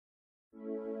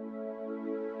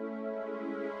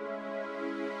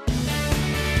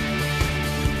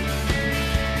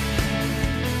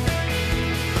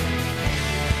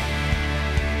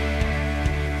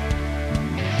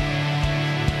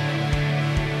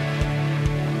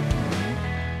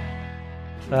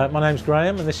My name's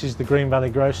Graham and this is the Green Valley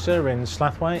Grocer in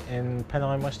Slathwaite in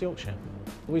Pennine, West Yorkshire.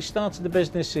 We started the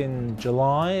business in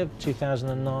July of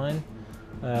 2009,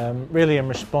 really in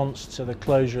response to the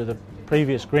closure of the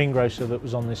previous greengrocer that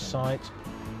was on this site.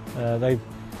 They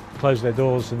closed their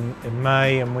doors in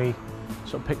May and we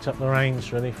sort of picked up the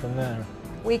reins really from there.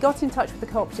 We got in touch with the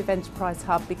Cooperative Enterprise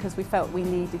Hub because we felt we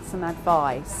needed some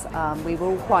advice. We were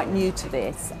all quite new to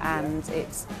this and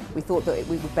we thought that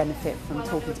we would benefit from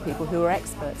talking to people who are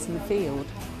experts in the field.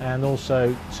 And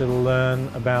also to learn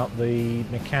about the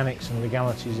mechanics and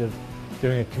legalities of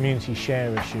doing a community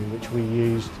share issue, which we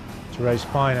used to raise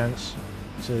finance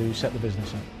to set the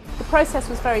business up. The process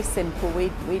was very simple.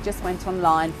 We just went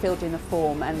online, filled in a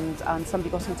form and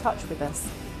somebody got in touch with us.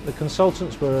 The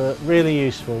consultants were really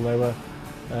useful. They were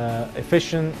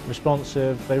efficient,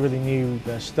 responsive, they really knew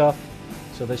their stuff,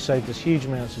 so they saved us huge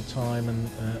amounts of time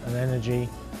and energy,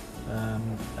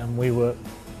 and we were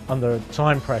under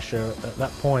time pressure at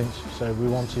that point, so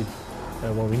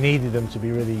we needed them to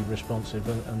be really responsive,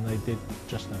 and they did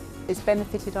just that. It's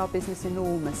benefited our business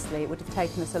enormously. It would have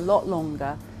taken us a lot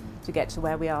longer to get to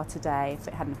where we are today if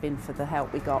it hadn't been for the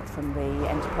help we got from the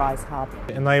Enterprise Hub.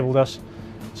 It enabled us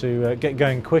to get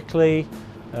going quickly.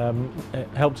 It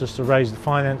helped us to raise the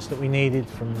finance that we needed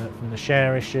from the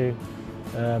share issue,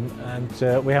 and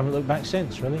we haven't looked back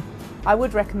since, really. I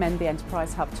would recommend the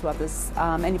Enterprise Hub to others.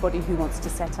 Anybody who wants to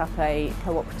set up a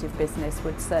cooperative business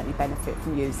would certainly benefit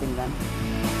from using them.